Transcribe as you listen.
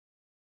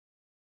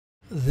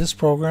This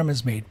program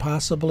is made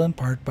possible in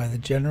part by the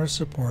generous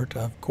support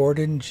of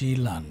Gordon G.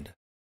 Lund.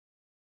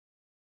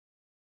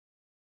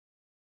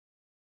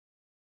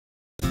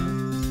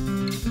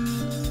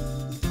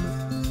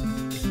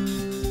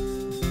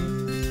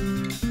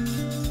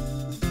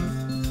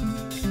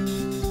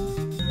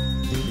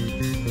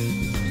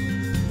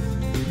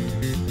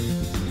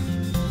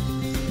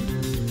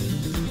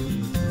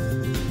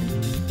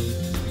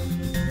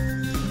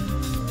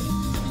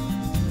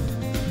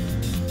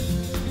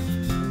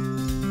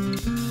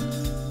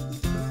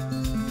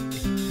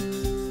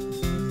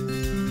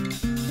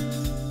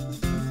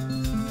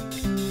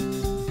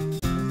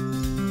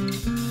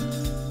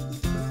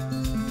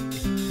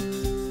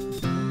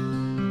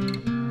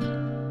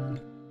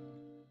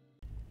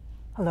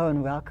 Hello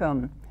and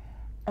welcome.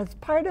 As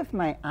part of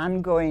my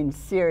ongoing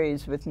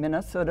series with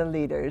Minnesota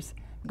leaders,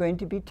 I'm going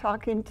to be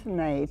talking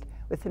tonight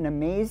with an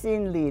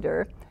amazing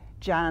leader,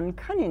 John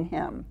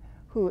Cuningham,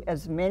 who,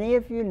 as many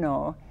of you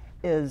know,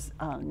 is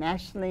a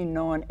nationally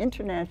known,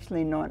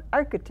 internationally known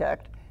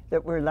architect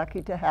that we're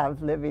lucky to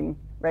have living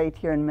right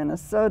here in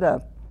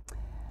Minnesota.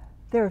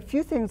 There are a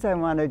few things I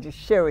wanted to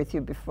share with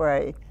you before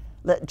I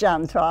let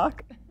John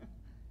talk.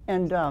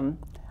 And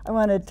I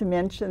wanted to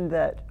mention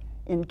that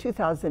in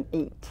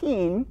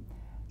 2018,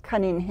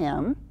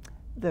 Cuningham,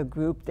 the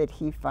group that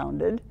he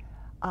founded,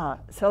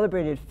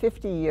 celebrated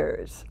 50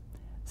 years.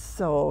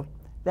 So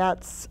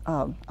that's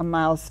a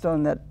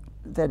milestone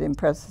that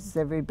impresses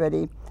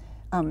everybody.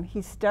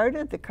 He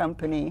started the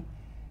company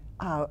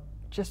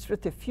just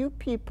with a few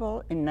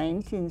people in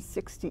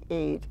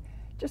 1968,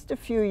 just a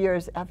few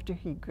years after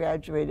he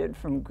graduated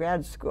from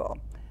grad school.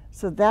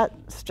 So that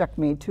struck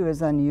me too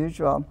as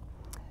unusual.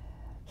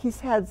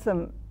 He's had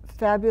some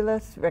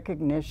fabulous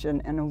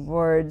recognition and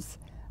awards.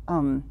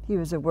 He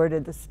was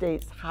awarded the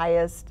state's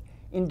highest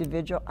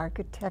individual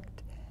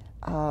architect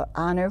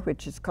honor,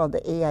 which is called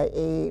the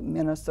AIA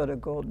Minnesota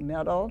Gold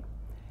Medal.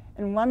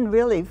 And one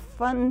really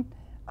fun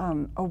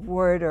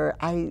award, or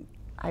I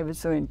was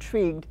so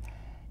intrigued,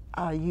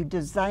 you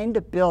designed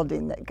a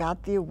building that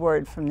got the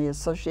award from the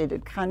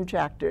Associated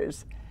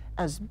Contractors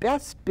as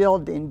best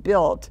building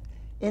built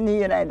in the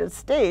United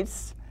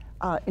States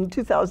in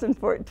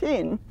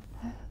 2014.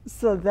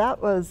 So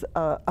that was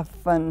a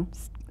fun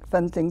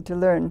thing to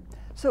learn.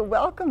 So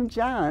welcome,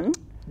 John.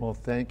 Well,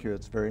 thank you.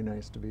 It's very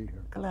nice to be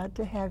here. Glad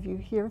to have you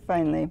here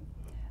finally.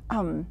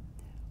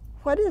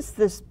 What is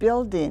this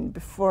building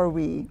before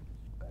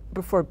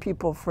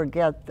people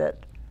forget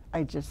that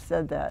I just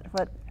said that?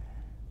 What?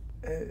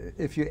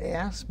 If you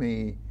ask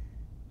me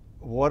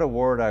what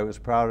award I was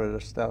proud of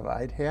this stuff,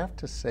 I'd have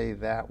to say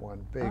that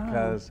one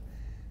because,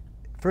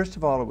 first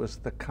of all, it was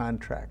the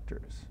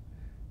contractors.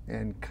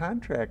 And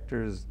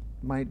contractors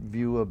might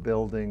view a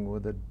building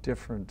with a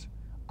different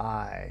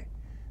eye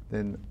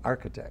than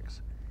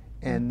architects.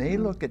 And they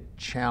look at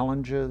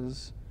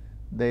challenges,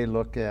 they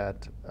look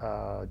at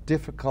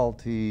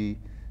difficulty,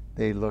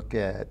 they look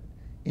at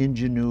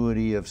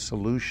ingenuity of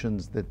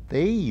solutions that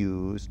they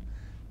used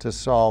to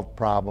solve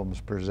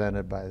problems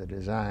presented by the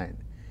design.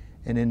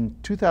 And in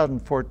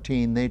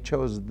 2014, they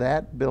chose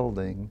that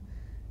building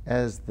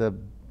as the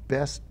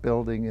best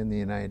building in the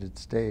United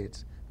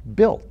States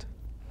built,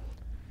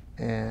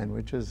 and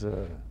which is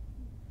a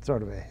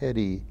sort of a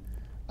heady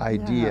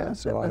idea. Yeah,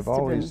 so I've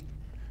always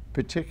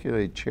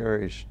particularly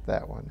cherished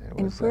that one.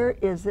 And where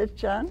is it,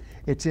 John?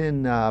 It's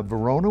in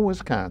Verona,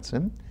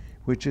 Wisconsin,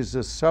 which is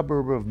a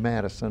suburb of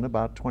Madison,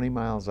 about 20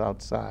 miles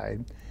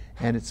outside,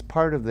 and it's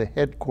part of the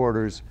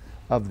headquarters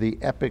of the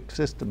Epic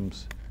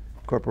Systems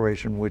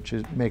Corporation, which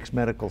makes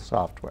medical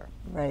software.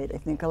 Right. I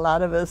think a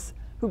lot of us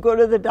who go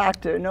to the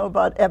doctor know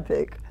about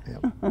Epic.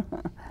 Yep.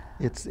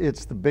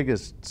 It's the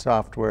biggest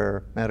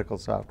medical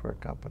software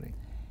company.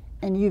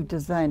 And you've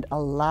designed a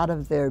lot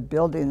of their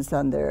buildings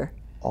on their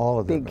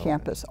big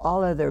campus,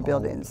 all of their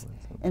buildings.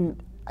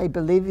 And I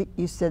believe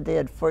you said they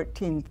had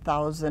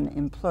 14,000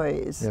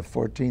 employees. They have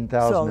 14,000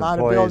 employees. So a lot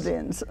of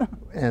buildings.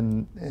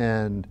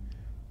 and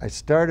I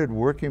started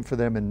working for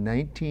them in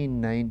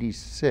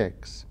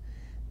 1996.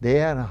 They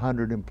had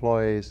 100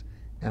 employees,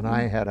 and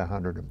I had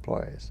 100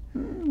 employees.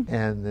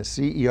 And the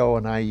CEO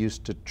and I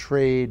used to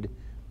trade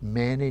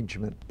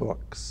management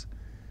books.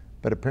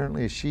 But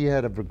apparently she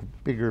had a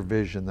bigger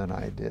vision than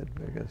I did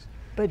because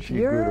she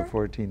grew to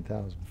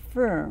 14,000.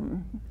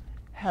 Firm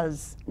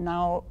has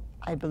now,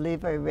 I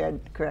believe I read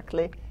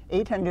correctly,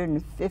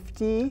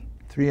 350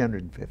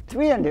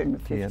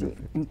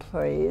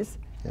 employees.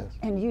 Yes.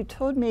 And you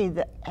told me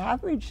the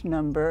average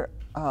number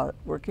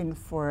working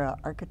for an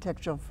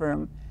architectural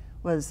firm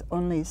was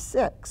only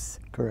 6.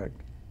 Correct.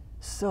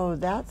 So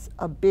that's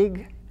a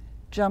big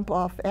jump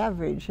off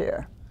average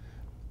here.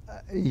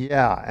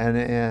 Yeah,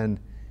 and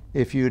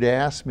if you'd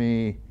asked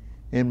me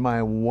in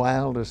my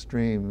wildest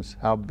dreams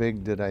how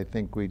big did I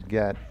think we'd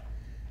get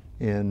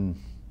in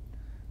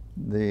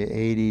the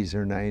 80s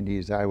or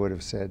 90s, I would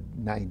have said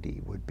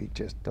 90 would be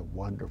just a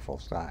wonderful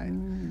size.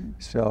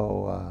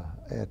 So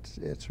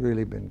it's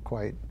really been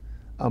quite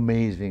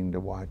amazing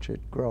to watch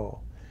it grow.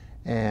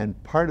 And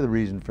part of the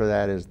reason for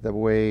that is the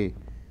way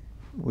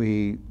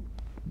we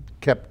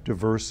kept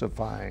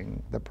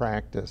diversifying the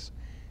practice,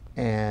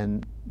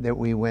 and that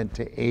we went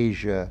to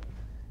Asia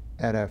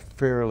at a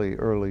fairly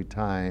early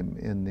time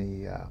in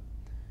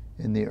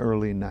the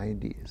early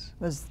 90s.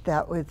 Was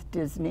that with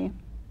Disney?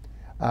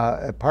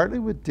 Partly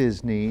with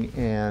Disney,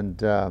 and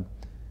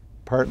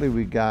partly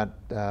we got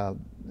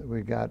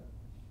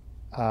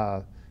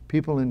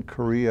people in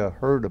Korea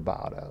heard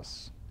about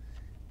us,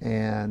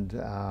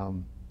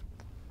 and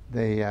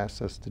they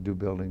asked us to do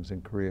buildings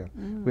in Korea.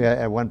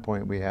 At one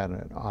point we had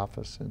an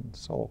office in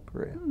Seoul,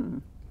 Korea.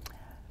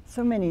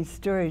 So many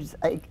stories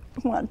I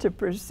want to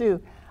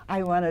pursue.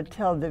 I want to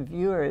tell the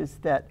viewers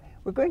that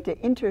we're going to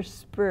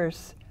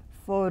intersperse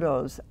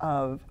photos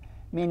of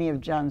many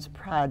of John's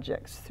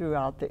projects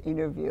throughout the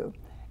interview,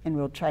 and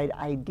we'll try to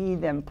ID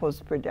them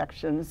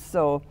post-production,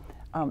 so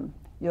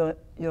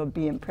you'll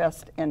be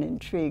impressed and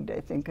intrigued,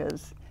 I think,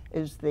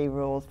 as they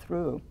roll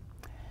through.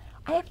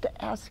 I have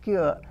to ask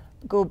you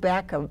go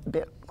back a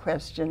bit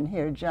question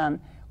here, John.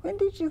 When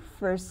did you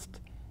first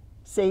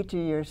say to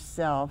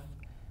yourself,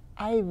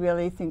 I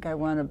really think I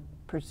want to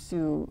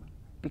pursue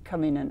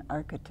becoming an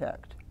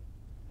architect?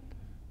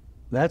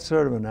 That's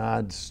sort of an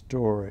odd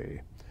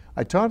story.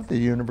 I taught at the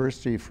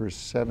university for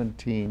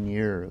 17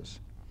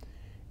 years.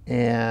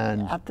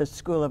 And at the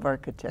School of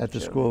Architecture. At the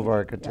School of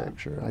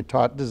Architecture. Yeah. I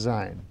taught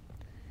design.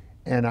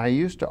 And I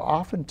used to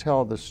often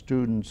tell the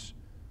students,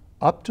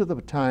 up to the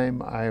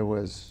time I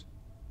was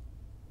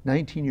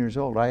 19 years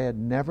old, I had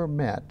never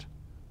met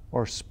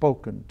or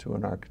spoken to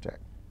an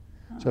architect.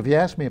 So if you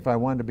asked me if I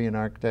wanted to be an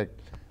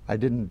architect, I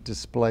didn't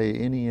display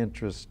any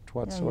interest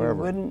whatsoever. Yeah, you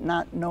wouldn't,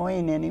 not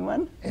knowing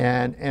anyone?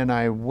 And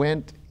I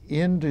went I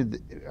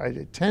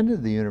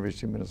attended the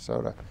University of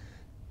Minnesota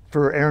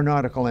for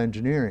aeronautical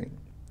engineering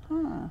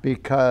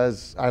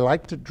because I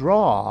like to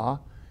draw,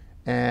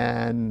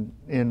 and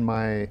in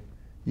my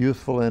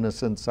youthful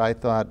innocence I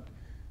thought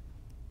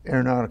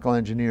aeronautical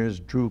engineers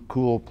drew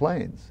cool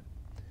planes.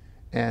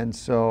 And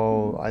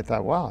so I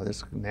thought, wow, this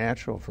is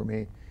natural for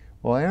me.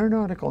 Well,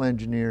 aeronautical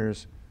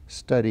engineers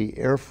study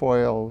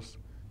airfoils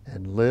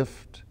and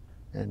lift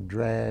and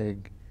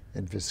drag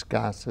and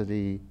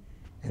viscosity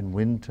and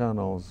wind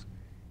tunnels,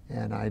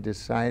 and I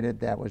decided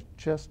that was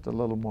just a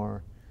little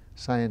more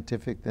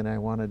scientific than I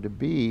wanted to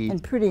be.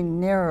 And pretty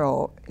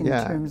narrow in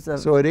terms of...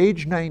 So at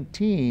age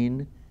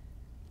 19,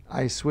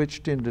 I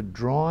switched into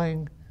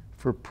drawing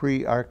for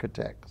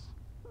pre-architects.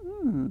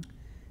 And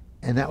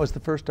that was the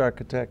first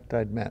architect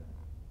I'd met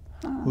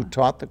who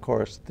taught the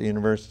course at the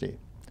university.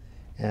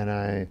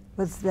 And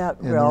was that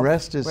and Ralph the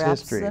rest is Rapson?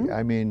 history.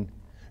 I mean,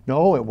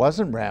 no, it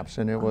wasn't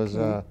Rapson. It was,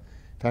 in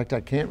fact, I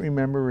can't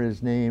remember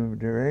his name. A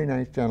very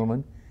nice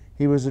gentleman.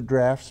 He was a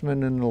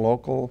draftsman in the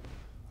local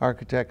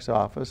architect's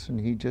office,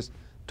 and he just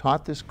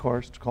taught this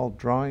course called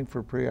Drawing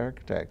for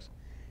Pre-Architects.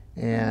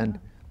 And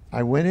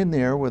I went in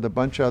there with a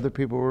bunch of other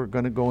people who were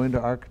going to go into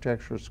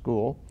architectural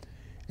school,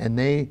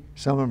 and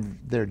some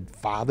of their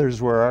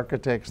fathers were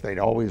architects. They'd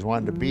always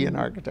wanted to be an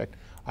architect.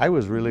 I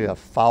was really a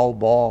foul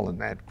ball in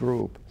that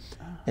group,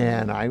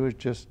 and I was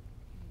just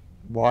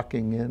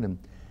walking in, and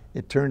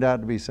it turned out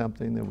to be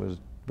something that was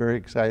very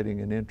exciting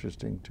and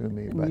interesting to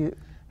me. But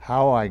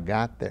how I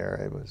got there,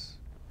 it was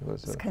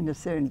kind of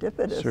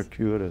serendipitous.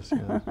 Circuitous,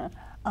 yeah.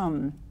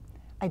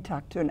 I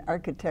talked to an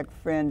architect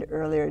friend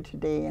earlier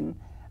today, and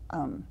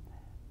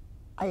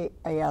I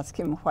asked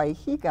him why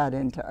he got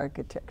into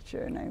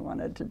architecture, and I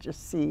wanted to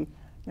just see,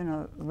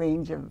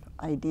 range of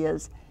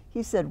ideas.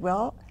 He said,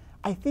 well,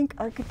 I think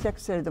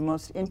architects are the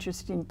most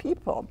interesting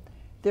people.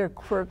 They're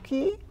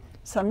quirky,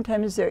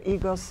 sometimes they're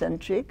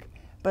egocentric,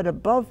 but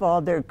above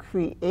all, they're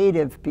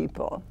creative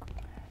people.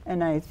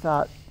 And I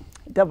thought,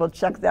 double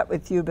check that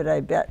with you, but I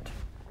bet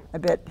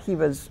he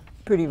was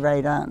pretty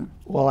right on.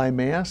 Well, I'm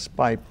asked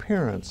by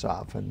parents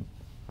often,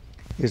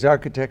 is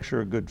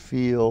architecture a good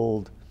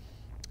field?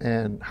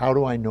 And how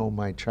do I know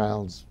my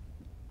child's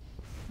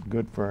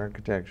good for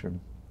architecture?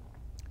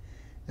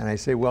 And I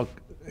say, well,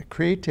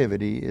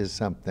 creativity is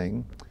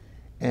something,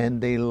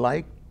 and they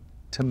like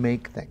to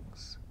make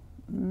things.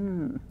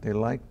 They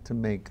like to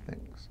make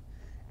things.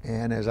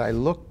 And as I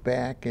look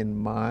back in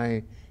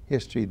my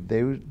history,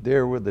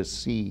 there were the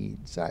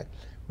seeds.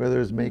 Whether it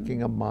was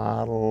making a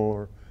model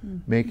or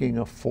making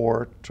a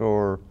fort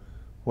or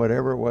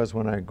whatever it was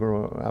when I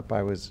grew up,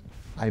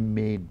 I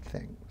made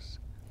things.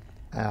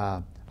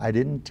 I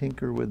didn't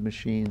tinker with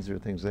machines or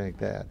things like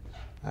that.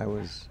 I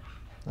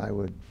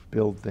would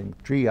build things,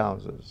 tree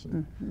houses,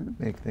 and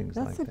make things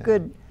like that. That's a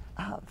good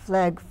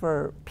flag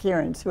for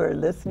parents who are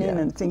listening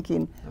and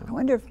thinking, I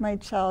wonder if my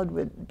child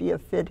would be a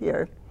fit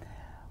here.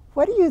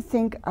 What do you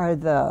think are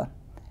the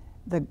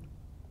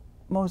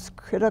most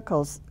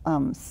critical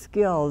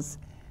skills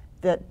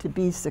that to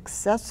be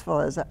successful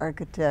as an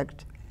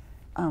architect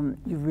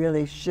you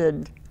really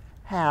should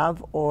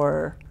have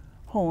or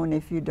hone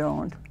if you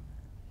don't?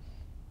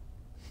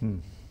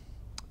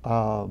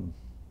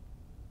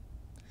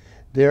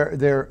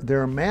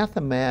 There are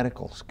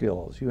mathematical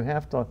skills. You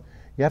have to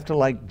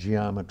like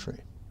geometry,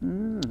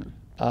 and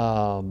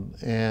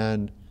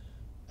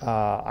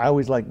I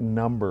always like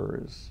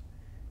numbers,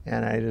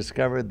 And I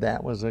discovered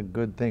that was a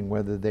good thing,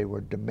 whether they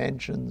were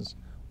dimensions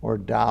or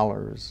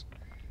dollars.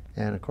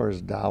 And of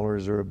course,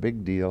 dollars are a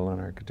big deal in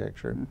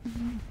architecture.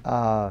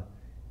 I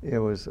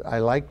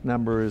liked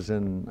numbers,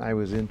 and I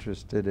was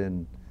interested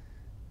in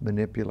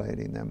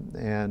manipulating them.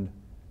 And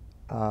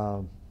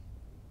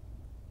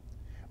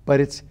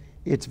but it's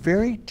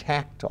very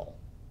tactile.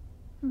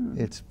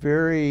 It's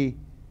very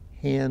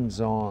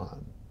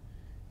hands-on,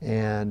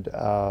 and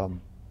but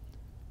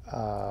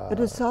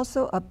it's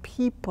also a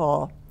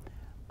people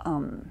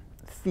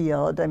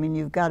field. I mean,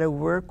 you've got to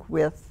work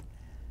with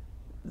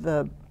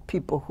the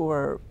people who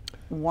are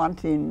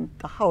wanting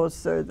the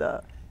house or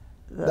the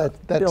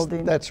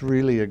building. That's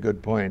really a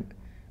good point.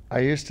 I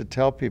used to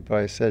tell people,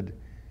 I said,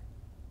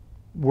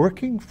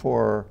 working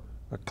for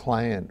a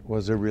client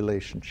was a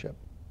relationship.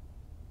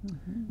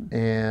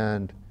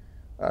 And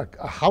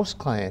a house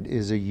client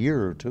is a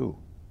year or two.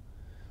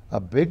 A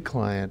big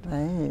client,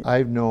 Right.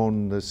 I've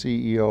known the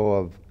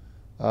CEO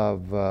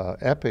of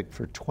Epic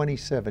for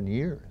 27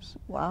 years.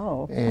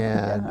 Wow.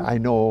 And Yeah. I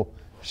know,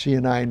 she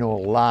and I know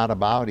a lot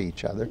about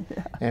each other,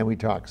 and we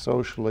talk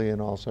socially and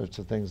all sorts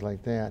of things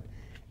like that.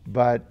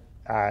 But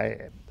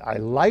I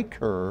like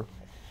her,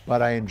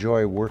 but I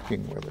enjoy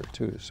working with her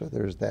too. So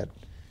there's that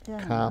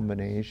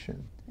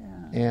combination.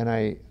 And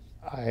I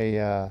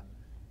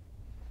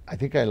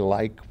think I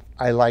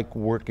like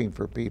working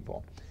for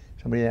people.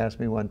 Somebody asked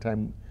me one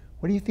time,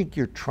 what do you think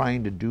you're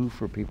trying to do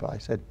for people? I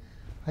said,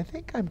 I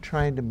think I'm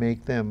trying to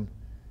make them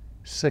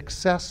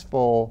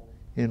successful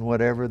in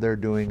whatever they're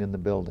doing in the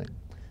building,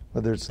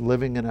 whether it's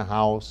living in a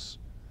house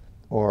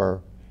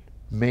or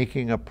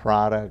making a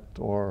product,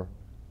 or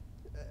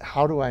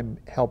how do I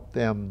help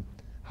them,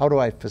 how do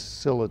I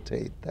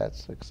facilitate that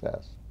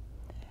success?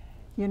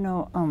 You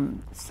know,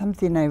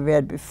 something I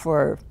read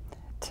before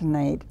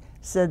tonight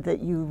said that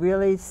you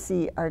really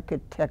see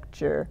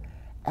architecture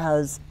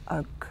as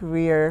a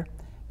career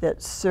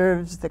that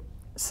serves the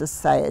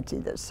society,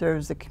 that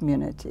serves the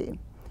community.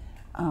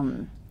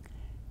 And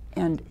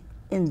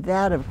in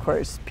that, of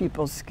course,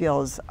 people's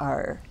skills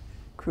are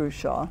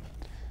crucial.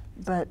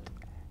 But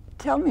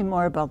tell me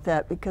more about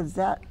that, because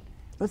that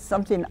was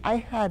something I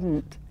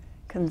hadn't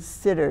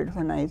considered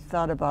when I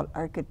thought about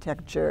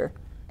architecture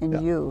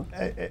and you.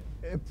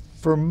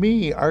 For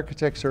me,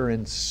 architects are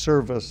in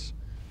service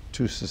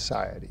to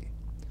society.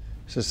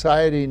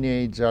 Society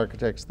needs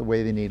architects the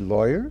way they need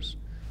lawyers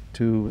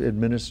to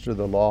administer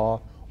the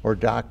law, or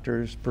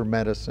doctors for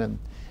medicine.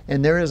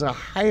 And there is a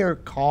higher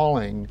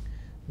calling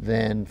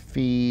than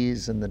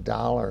fees and the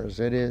dollars.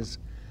 It is,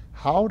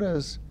 how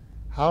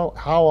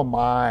am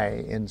I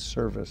in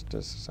service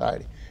to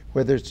society?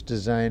 Whether it's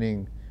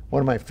designing, one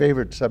of my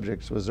favorite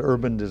subjects was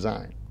urban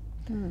design.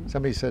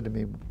 Somebody said to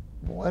me,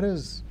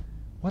 what's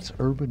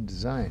urban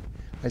design?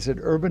 I said,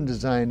 urban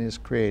design is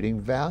creating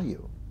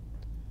value.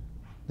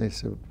 They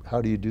said,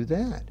 how do you do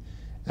that?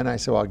 And I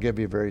said, well, I'll give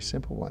you a very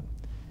simple one.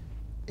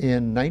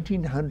 In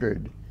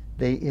 1900,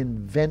 they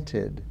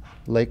invented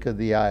Lake of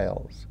the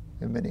Isles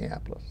in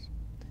Minneapolis.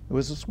 It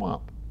was a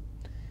swamp.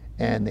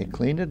 And they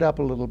cleaned it up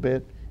a little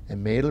bit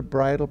and made a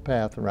bridle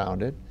path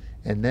around it.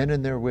 And then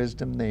in their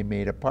wisdom, they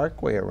made a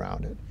parkway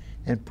around it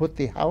and put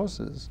the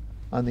houses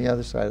on the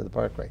other side of the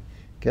parkway.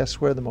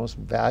 Guess where the most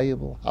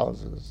valuable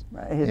houses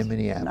in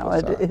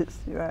Minneapolis nowadays,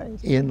 are?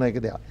 right. In Lake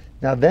of the Isles.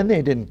 Now then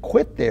they didn't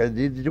quit there,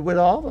 they did it with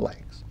all the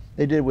lakes.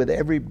 They did it with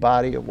every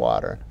body of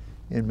water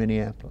in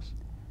Minneapolis.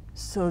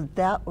 So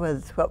that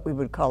was what we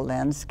would call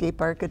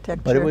landscape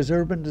architecture? But it was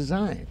urban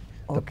design.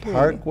 Okay. The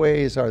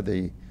parkways are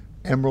the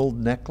emerald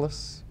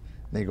necklace.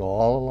 They go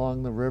all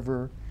along the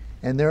river,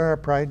 and they're our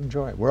pride and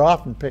joy. We're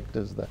often picked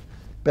as the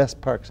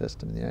best park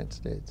system in the United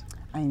States.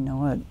 I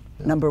know it.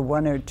 Number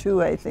 1 or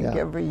 2, I think,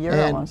 every year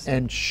almost.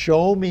 And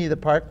show me the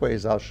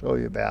parkways, I'll show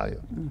you value.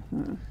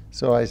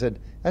 So I said,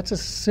 that's a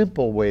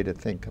simple way to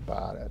think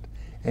about it.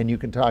 And you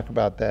can talk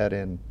about that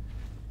in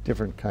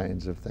different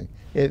kinds of things.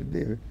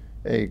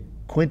 A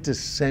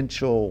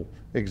quintessential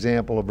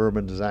example of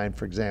urban design,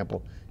 for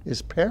example,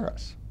 is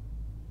Paris.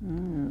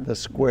 The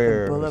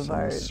squares,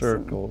 and the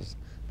circles,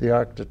 the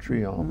Arc de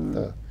Triomphe,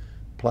 the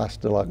Place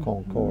de la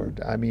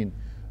Concorde. I mean,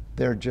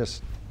 they're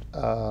just,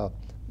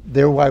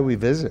 they're why we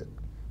visit.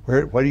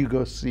 What do you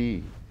go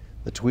see?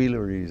 The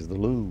Tuileries, the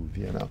Louvre,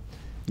 you know.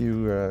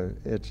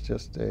 It's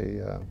just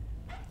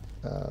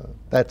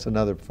that's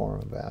another form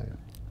of value.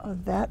 Oh,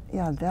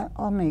 that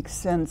all makes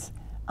sense.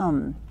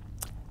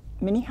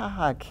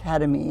 Minnehaha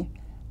Academy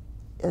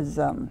is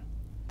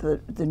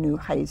the new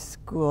high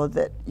school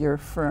that your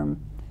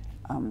firm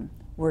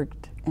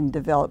worked and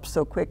developed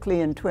so quickly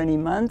in 20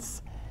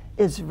 months,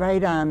 is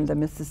right on the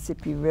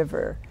Mississippi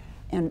River.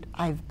 And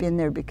I've been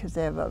there because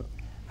I have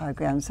a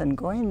grandson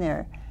going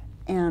there.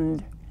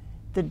 And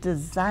the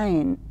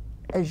design,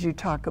 as you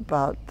talk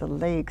about the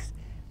lakes,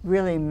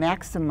 really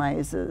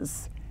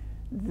maximizes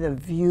the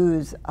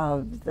views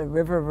of the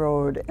river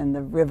road and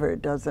the river,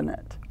 doesn't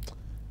it?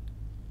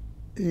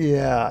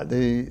 Yeah,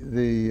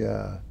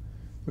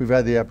 we've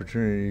had the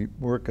opportunity to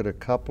work at a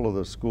couple of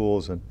the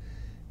schools,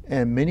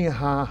 and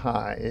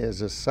Minnehaha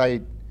is a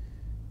site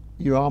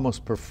you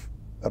almost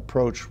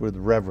approached with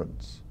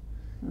reverence.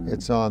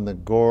 It's on the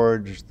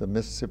gorge. The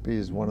Mississippi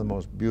is one of the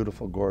most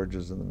beautiful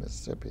gorges in the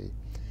Mississippi.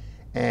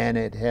 And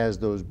it has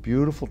those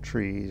beautiful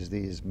trees,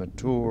 these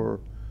mature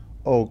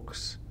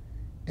oaks.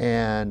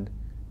 And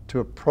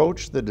to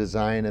approach the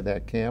design of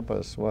that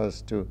campus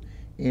was to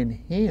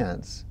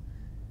enhance.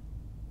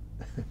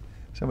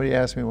 Somebody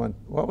asked me once,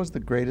 what was the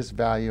greatest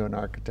value an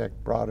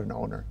architect brought an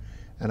owner?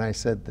 And I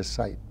said, the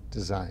site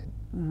design.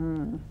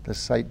 The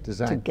site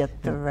design. To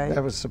get the right.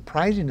 That was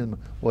surprising to them.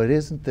 Well, it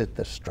isn't that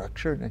the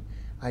structure. And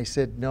I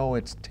said, no,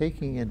 it's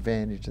taking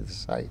advantage of the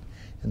site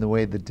and the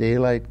way the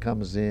daylight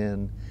comes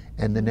in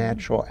and the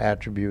natural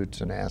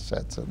attributes and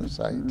assets of the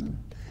site.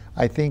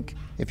 I think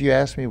if you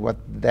ask me what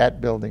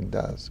that building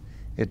does,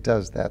 it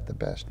does that the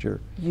best. You're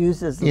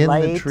uses in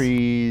light. the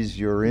trees,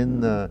 you're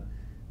in the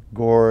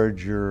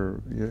gorge,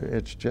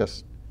 it's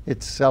just,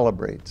 it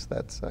celebrates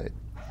that site.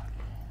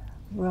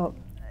 Well,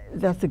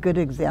 that's a good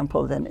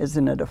example then,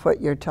 isn't it, of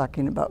what you're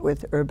talking about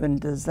with urban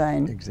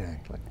design.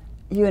 Exactly.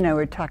 You and I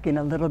were talking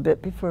a little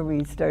bit before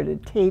we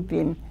started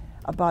taping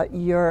about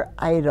your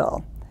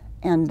idol.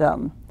 And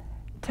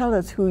tell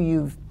us who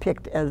you've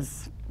picked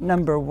as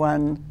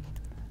 #1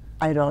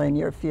 idol in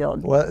your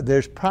field. Well,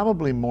 there's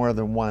probably more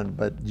than one,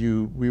 but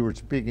we were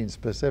speaking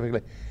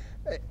specifically.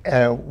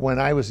 When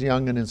I was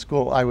young and in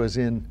school, I was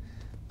in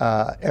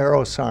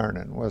Eero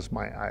Saarinen was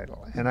my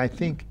idol. And I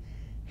think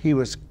he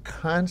was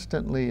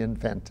constantly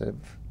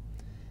inventive.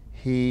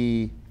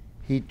 He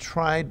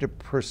tried to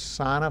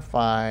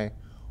personify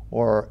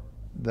or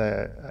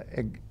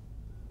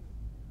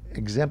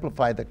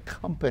exemplify the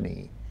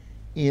company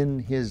in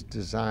his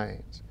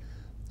designs.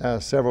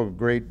 Several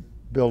great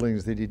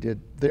buildings that he did.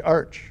 The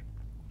Arch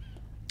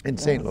in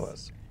St.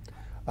 Louis.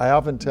 I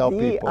often tell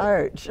people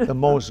Arch. the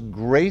most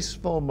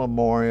graceful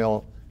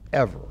memorial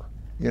ever.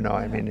 You know,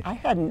 I mean, I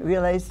hadn't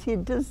realized he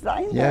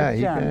designed yeah, that.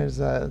 he does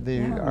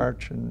the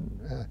Arch,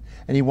 and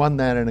he won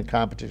that in a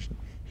competition.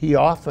 He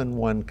often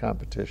won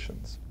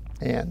competitions,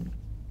 and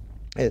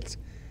it's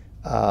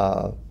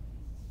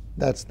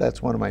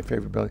that's one of my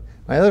favorite buildings.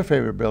 My other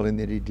favorite building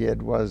that he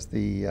did was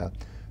the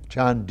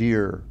John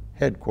Deere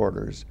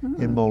headquarters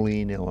in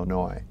Moline,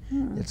 Illinois.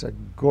 It's a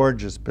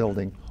gorgeous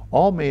building,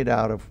 all made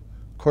out of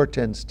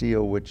Corten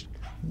steel, which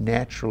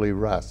naturally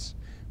rusts,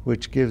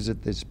 which gives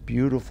it this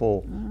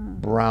beautiful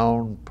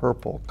brown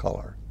purple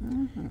color.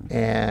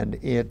 And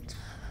it's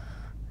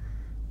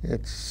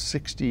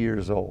 60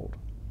 years old,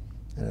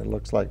 and it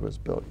looks like it was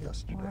built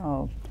yesterday.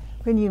 Wow.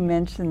 When you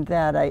mentioned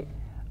that,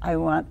 I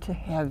want to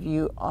have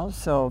you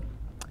also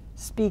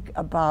speak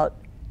about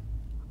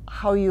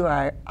how you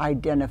are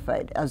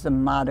identified as a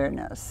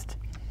modernist.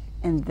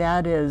 And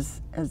that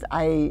is, as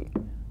I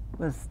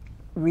was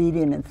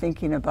reading and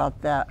thinking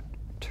about that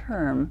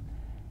term,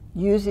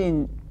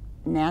 using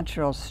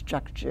natural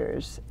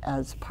structures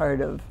as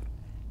part of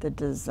the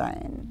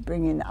design,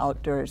 bringing the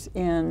outdoors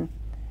in,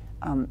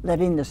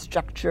 letting the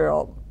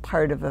structural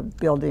part of a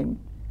building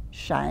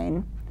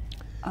shine.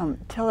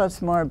 Tell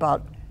us more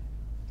about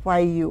why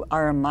you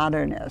are a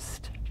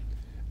modernist.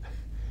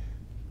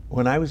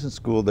 When I was in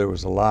school, there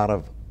was a lot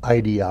of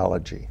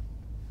ideology.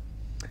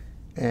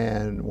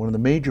 And one of the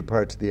major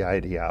parts of the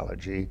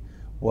ideology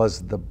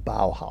was the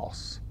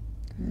Bauhaus.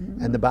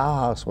 And the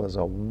Bauhaus was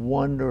a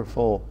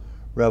wonderful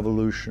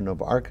revolution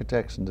of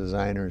architects and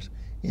designers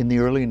in the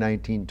early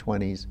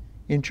 1920s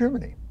in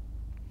Germany.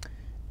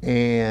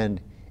 And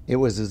it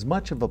was as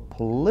much of a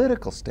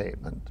political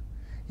statement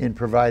in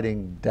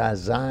providing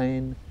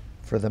design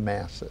for the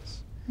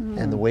masses.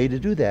 And the way to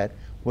do that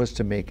was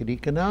to make it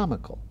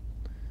economical.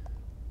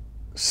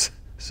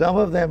 Some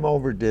of them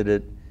overdid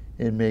it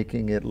in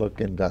making it look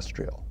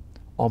industrial,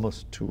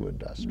 almost too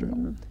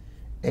industrial.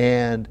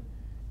 And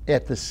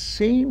at the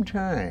same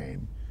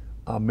time,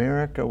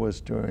 America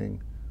was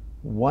doing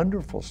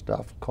wonderful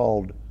stuff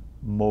called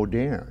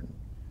modern.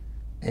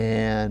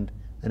 And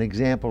an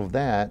example of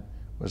that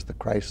was the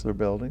Chrysler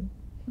Building,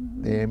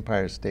 the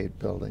Empire State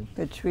Building,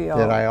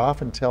 that I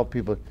often tell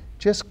people,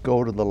 just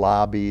go to the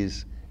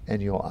lobbies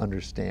and you'll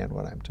understand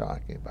what I'm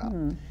talking about.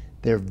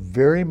 They're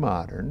very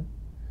modern,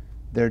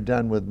 they're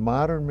done with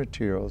modern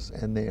materials,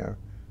 and they are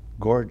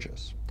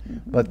gorgeous.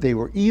 But they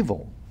were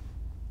evil.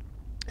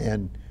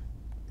 And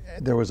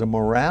there was a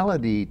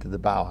morality to the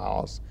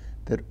Bauhaus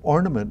that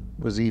ornament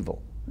was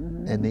evil.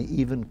 And they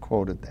even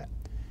quoted that.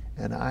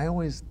 And I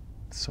always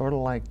sort of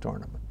liked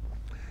ornament.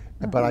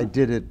 But I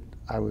did it,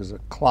 I was a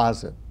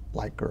closet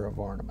liker of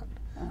ornament,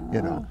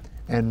 you know.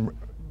 And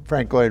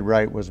Frank Lloyd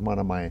Wright was one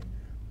of my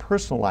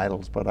personal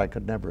idols, but I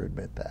could never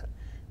admit that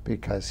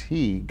because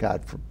he,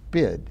 God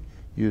forbid,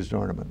 used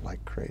ornament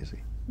like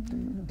crazy.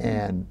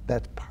 And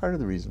that's part of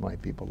the reason why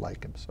people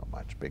like him so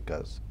much,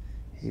 because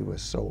he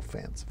was so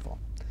fanciful.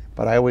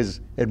 But I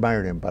always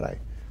admired him, but I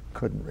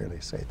couldn't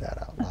really say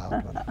that out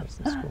loud when I was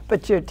in school.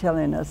 But you're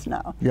telling us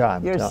now. Yeah,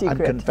 I'm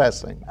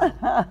confessing.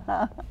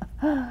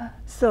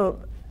 So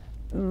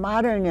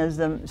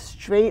modernism,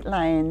 straight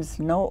lines,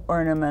 no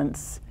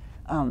ornaments,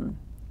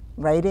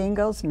 right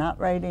angles, not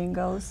right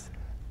angles?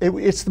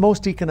 It's the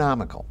most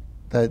economical.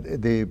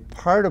 The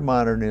part of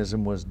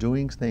modernism was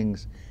doing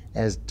things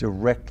as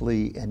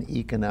directly and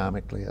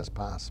economically as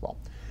possible.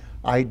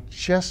 I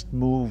just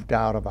moved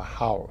out of a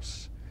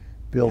house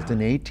built in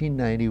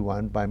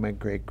 1891 by my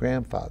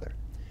great-grandfather.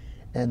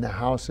 And the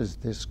house is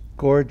this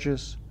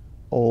gorgeous,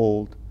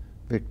 old,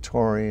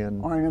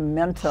 Victorian,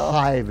 ornamental,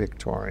 high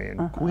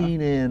Victorian,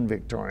 Queen Anne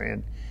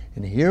Victorian.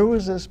 And here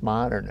was this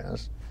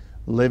modernist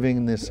living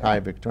in this high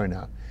Victorian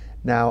house.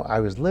 Now, I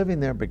was living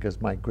there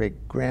because my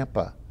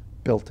great-grandpa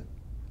built it.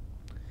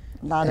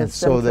 a lot And of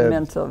so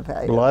sentimental the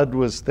value. blood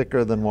was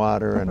thicker than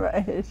water. And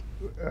Right.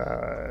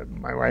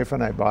 my wife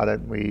and I bought it,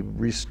 and we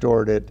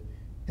restored it,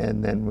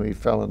 and then we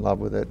fell in love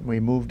with it, and we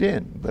moved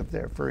in, lived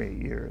there for 8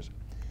 years.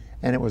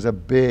 And it was a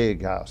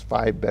big house,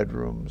 5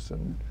 bedrooms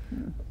and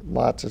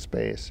lots of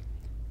space.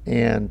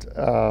 And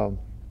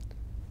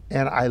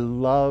I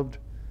loved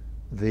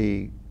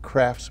the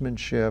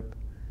craftsmanship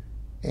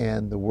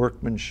and the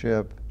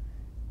workmanship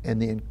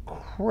and the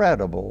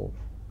incredible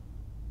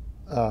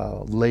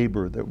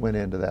labor that went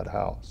into that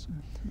house.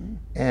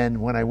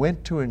 And when I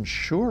went to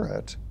insure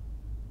it,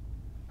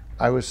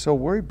 I was so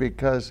worried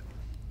because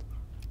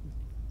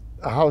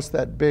a house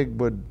that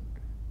big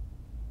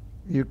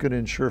you could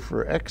insure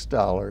for X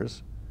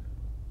dollars.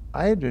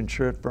 I had to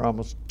insure it for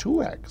almost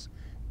 2X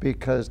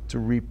because to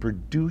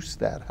reproduce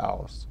that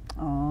house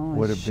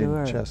would have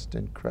been just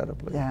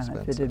incredibly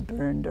expensive. If it had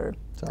burned or.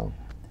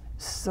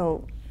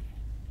 So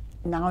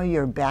now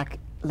you're back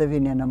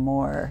living in a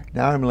more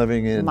now I'm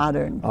living in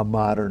modern. a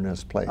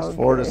modernist place, Okay.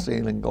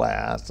 floor-to-ceiling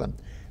glass. I'm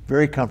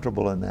very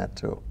comfortable in that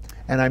too.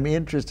 And I'm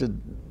interested,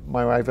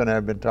 my wife and I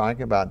have been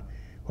talking about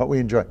what we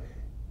enjoy.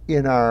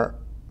 In our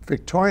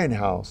Victorian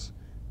house,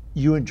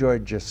 you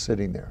enjoyed just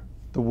sitting there.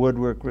 The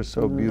woodwork was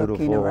so beautiful.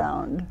 Looking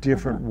around.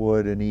 Different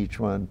wood in each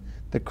one.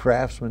 The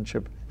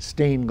craftsmanship,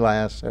 stained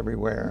glass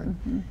everywhere.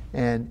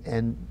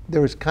 And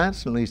there was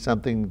constantly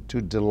something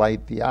to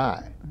delight the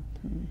eye.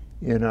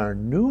 In our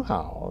new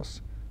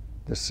house,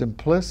 the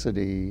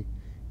simplicity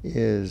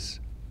is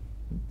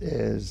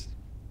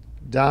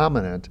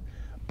dominant,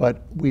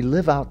 but we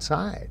live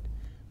outside.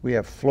 We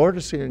have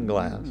floor-to-ceiling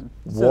glass,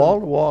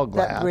 wall-to-wall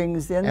glass, that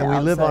brings in and we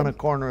live outside. on a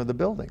corner of the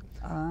building.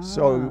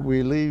 So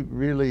we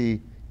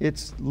really,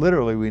 it's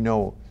literally, we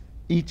know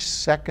each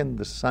second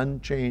the sun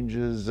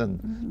changes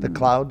and the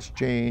clouds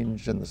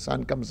change and the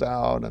sun comes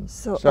out and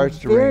starts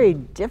to rain. Very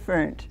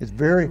different. It's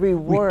very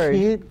reward. We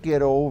can't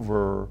get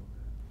over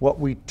what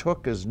we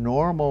took as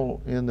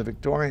normal in the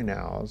Victorian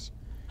house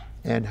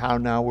and how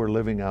now we're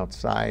living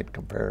outside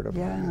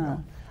comparatively. Yeah. You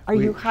know. Are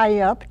you high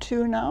up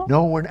too now?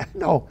 No, we're not.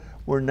 No,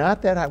 we're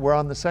not that high. We're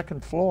on the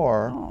second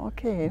floor. Oh,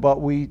 okay.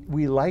 But we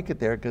like it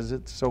there because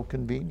it's so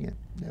convenient,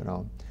 you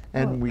know.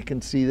 And we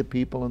can see the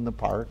people in the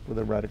park with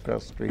it right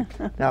across the street.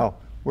 Now,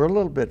 we're a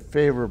little bit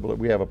favorable.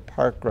 We have a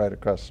park right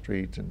across the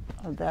street and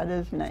that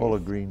is nice. full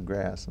of green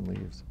grass and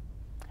leaves.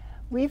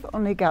 We've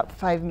only got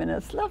 5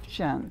 minutes left,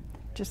 John.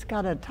 Just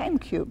got a time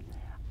cube.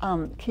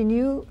 Can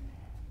you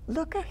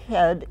look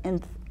ahead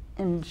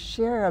and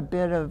share a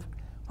bit of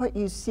what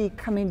you see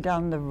coming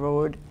down the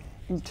road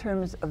in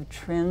terms of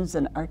trends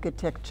in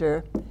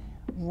architecture?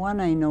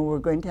 One, I know we're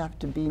going to have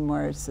to be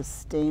more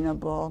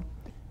sustainable,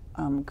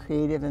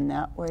 creative in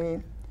that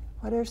way.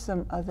 What are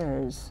some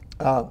others?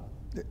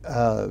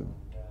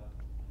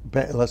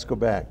 Let's go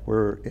back.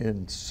 We're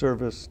in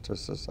service to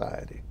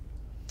society.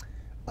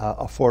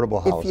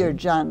 Affordable housing. If you're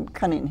John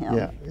Cunningham.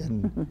 Yeah.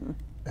 And,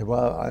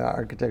 well,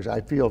 architecture,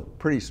 I feel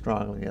pretty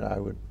strongly,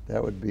 and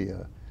that would be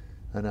an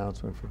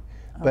announcement for.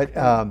 But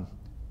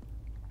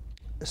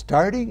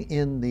starting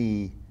in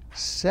the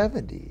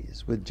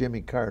 70s with Jimmy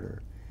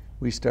Carter,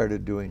 we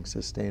started doing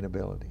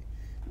sustainability.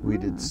 We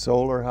did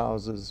solar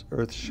houses,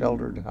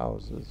 earth-sheltered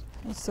houses.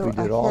 So we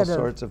did all ahead of-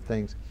 sorts of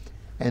things.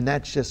 And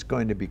that's just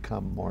going to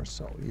become more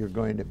so. You're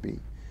going to be,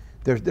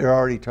 they're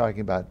already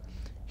talking about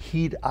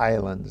heat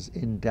islands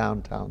in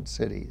downtown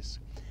cities.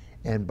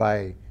 And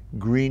by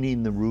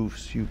greening the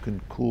roofs, you can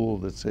cool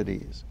the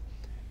cities.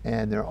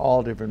 And there are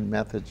all different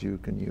methods you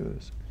can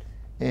use.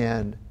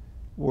 And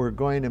we're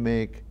going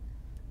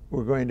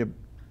to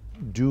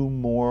do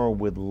more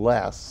with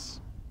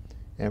less,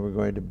 and we're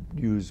going to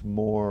use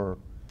more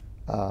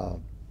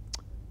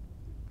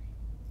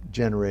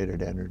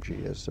generated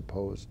energy as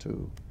opposed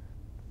to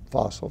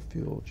fossil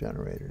fuel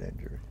generated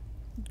energy.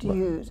 Do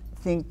you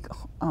think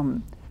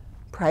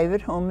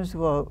private homes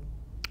will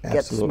get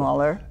Absolutely.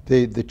 smaller?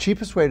 The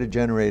cheapest way to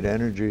generate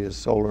energy is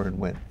solar and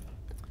wind.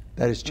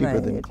 That is cheaper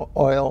than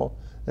oil,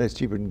 that is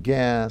cheaper than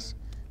gas,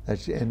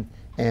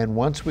 and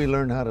once we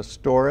learn how to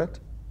store it,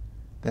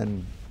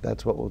 then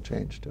that's what we'll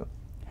change to.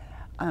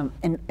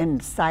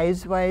 And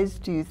size-wise,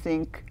 do you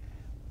think,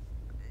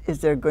 is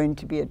there going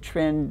to be a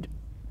trend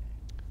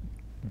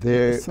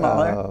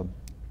smaller?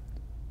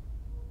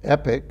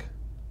 Epic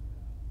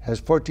has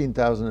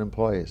 14,000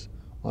 employees.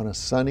 On a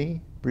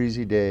sunny,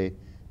 breezy day,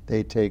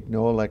 they take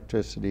no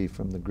electricity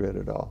from the grid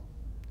at all.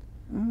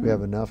 We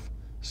have enough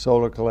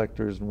solar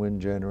collectors and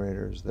wind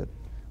generators that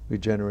we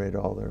generate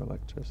all their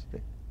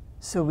electricity.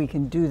 So we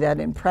can do that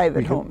in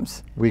private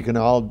homes. We can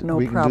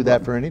do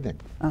that for anything.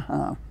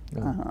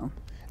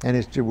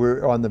 And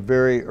we're on the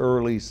very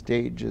early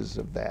stages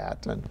of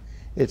that, and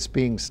it's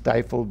being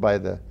stifled by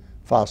the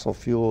fossil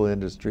fuel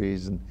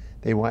industries, and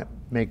they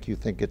make you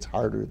think it's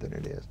harder than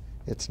it is.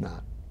 It's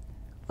not.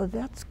 Well,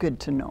 that's good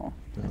to know.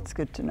 That's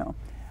good to know.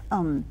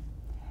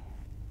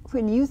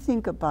 When you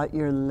think about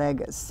your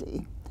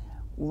legacy,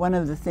 one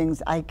of the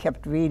things I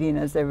kept reading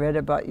as I read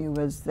about you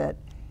was that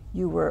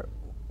you were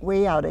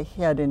way out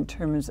ahead in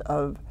terms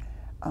of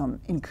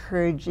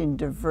encouraging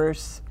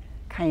diverse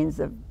kinds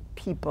of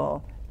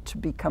people to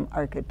become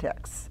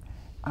architects,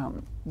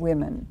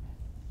 women,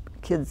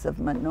 kids of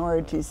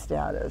minority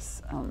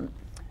status,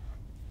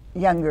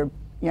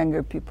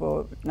 younger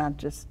people, not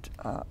just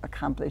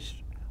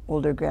accomplished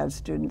older grad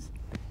students.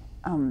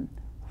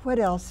 What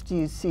else do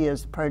you see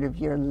as part of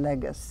your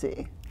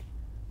legacy?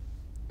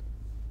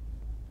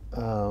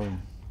 One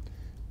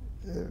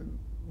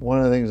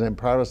of the things I'm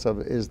proudest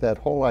of is that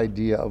whole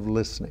idea of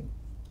listening.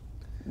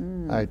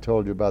 I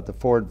told you about the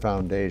Ford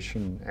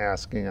Foundation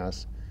asking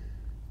us,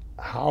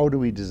 how do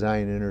we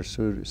design inner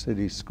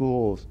city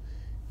schools?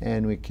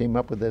 And we came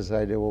up with this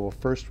idea, well,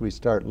 first we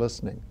start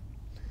listening.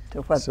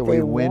 To what So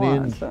they we went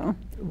want, in,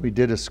 we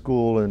did a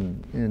school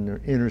in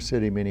inner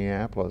city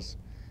Minneapolis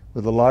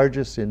with the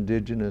largest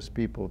indigenous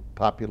people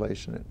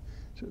population.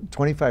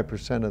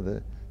 25% of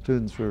the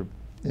students were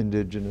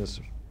indigenous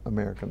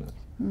Americans.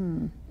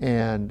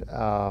 And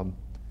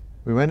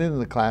we went into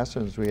the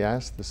classrooms, we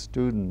asked the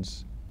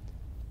students,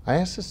 I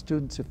asked the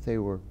students if they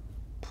were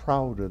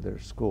proud of their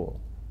school.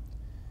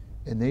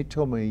 And they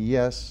told me,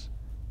 yes,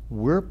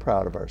 we're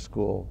proud of our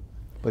school,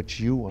 but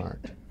you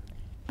aren't.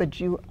 But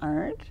you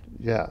aren't?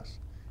 Yes.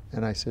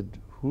 And I said,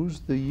 who's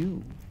the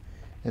you?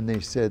 And they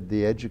said,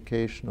 the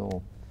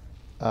educational,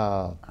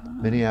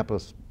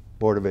 Minneapolis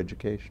Board of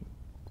Education.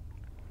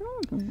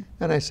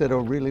 And I said, oh,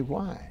 really,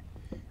 why?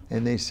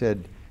 And they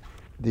said,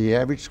 the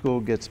average school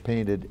gets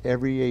painted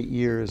every 8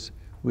 years.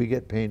 We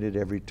get painted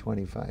every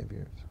 25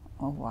 years.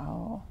 Oh,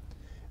 wow.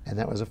 And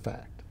that was a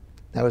fact.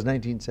 That was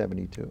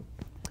 1972.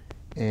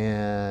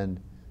 And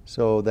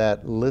so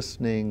that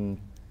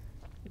listening,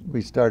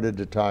 we started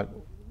to talk.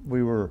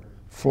 We were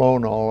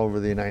flown all over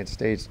the United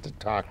States to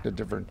talk to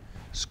different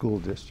school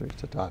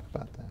districts to talk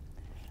about that.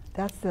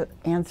 That's the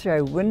answer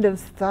I wouldn't have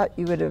thought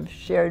you would have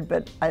shared,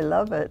 but I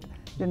love it.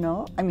 You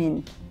know, I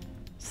mean,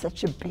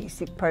 such a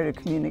basic part of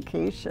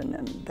communication,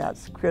 and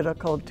that's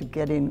critical to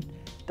getting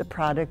the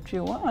product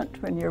you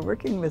want when you're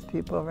working with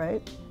people,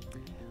 right?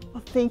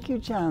 Well, thank you,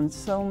 John,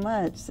 so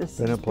much. This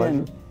has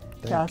been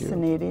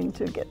fascinating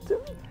to get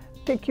to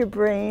pick your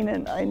brain,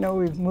 and I know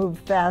we've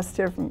moved fast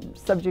here from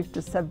subject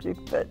to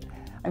subject, but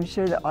I'm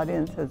sure the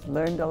audience has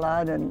learned a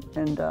lot and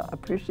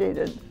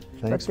appreciated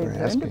what they've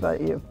learned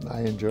about you.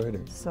 I enjoyed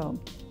it. So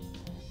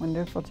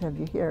wonderful to have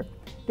you here.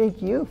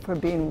 Thank you for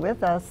being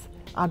with us.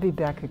 I'll be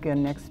back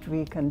again next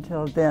week.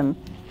 Until then,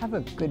 have a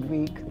good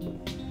week.